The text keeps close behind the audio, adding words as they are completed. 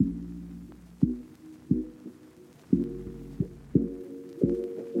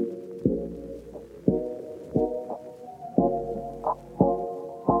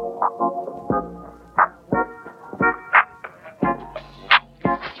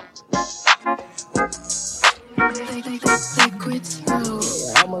Liquid Smoke.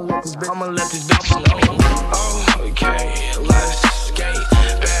 I'ma let this bitch know. Oh, okay, let's skate.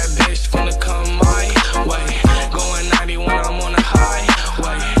 Bad bitch finna come my way. Going 90 when I'm on the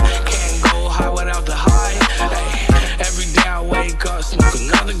highway. Can't go high without the high. Ay, every day I wake up, smoke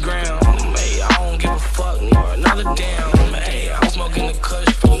another gram. Ay, I don't give a fuck nor another damn. Ay, I'm smoking the kush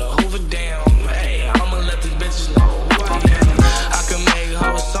from the Hoover Dam. Ay, I'ma let these bitches know who I am. I can make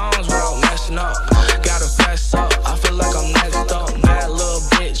whole songs without messing up. Gotta fess up, I feel like I'm next up. Bad little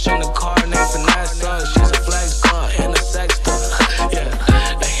bitch in the car named Vanessa. She's a flex and a sexter. Yeah,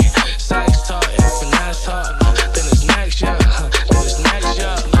 ay, sexter and finesse her. Then it's next, yeah, then it's next,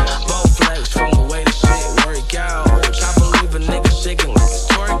 yeah. Both flex from the way the shit work out. Chopper leave a nigga shaking like it's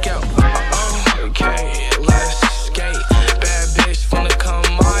twerk out. Oh, okay, let's skate. Bad bitch finna come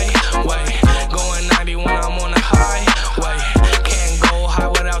my way. Going 90 when I'm on the highway. Can't go high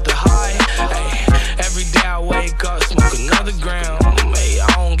without the high. Ay, every day I wake up, smoke another gram. Ay, I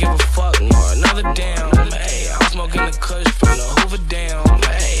don't give a fuck nor another damn. Ay, I'm smoking the kush from the Hoover Dam.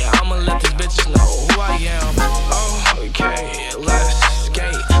 Ay, I'ma let these bitches know who I am. Oh, okay, let's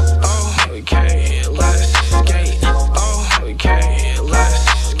skate. Oh, okay, let's skate. Oh, okay, let's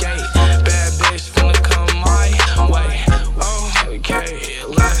skate. Bad bitch finna come my way. Oh, okay,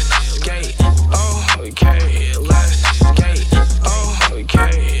 let's skate. Oh, okay, let's skate. Oh,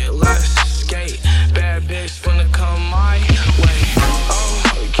 okay, let's skate. Bad bitch finna come my way. Oh,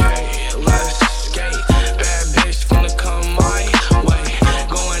 okay, let's skate. Bad bitch finna come my way.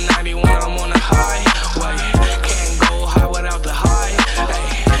 Going 90 when I'm on the highway. Can't go high without the high. Ay,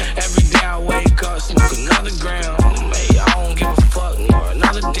 every day I wake up, smoke another gram. Ay, I don't give a fuck nor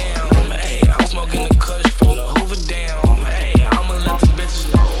another damn. Ay, I'm smoking the kush from the Hoover Dam. Ay, I'ma let these bitches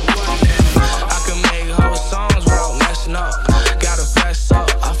know who I am. I can make whole songs without messing up. Gotta fess up,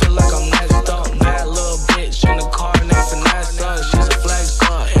 I feel like I'm next up. Bad little bitch in the car named Vanessa. She's a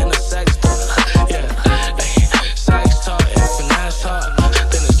flexer and a sexter. Yeah, ay, sexter and finesse her.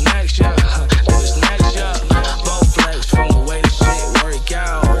 Then it's next, yeah, then it's next, yeah. Both flex from the way the shit work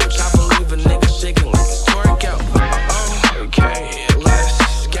out. Chopper leave a nigga shaking like it's twerk out. Oh, okay, let's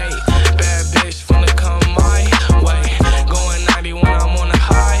skate. Bad bitch finna come my way. Going 90 when I'm on the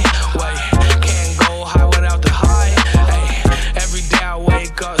highway. Can't go high without the high. Ay, every day I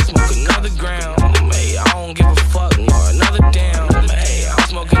wake up, smoke another gram. Ay, I don't give a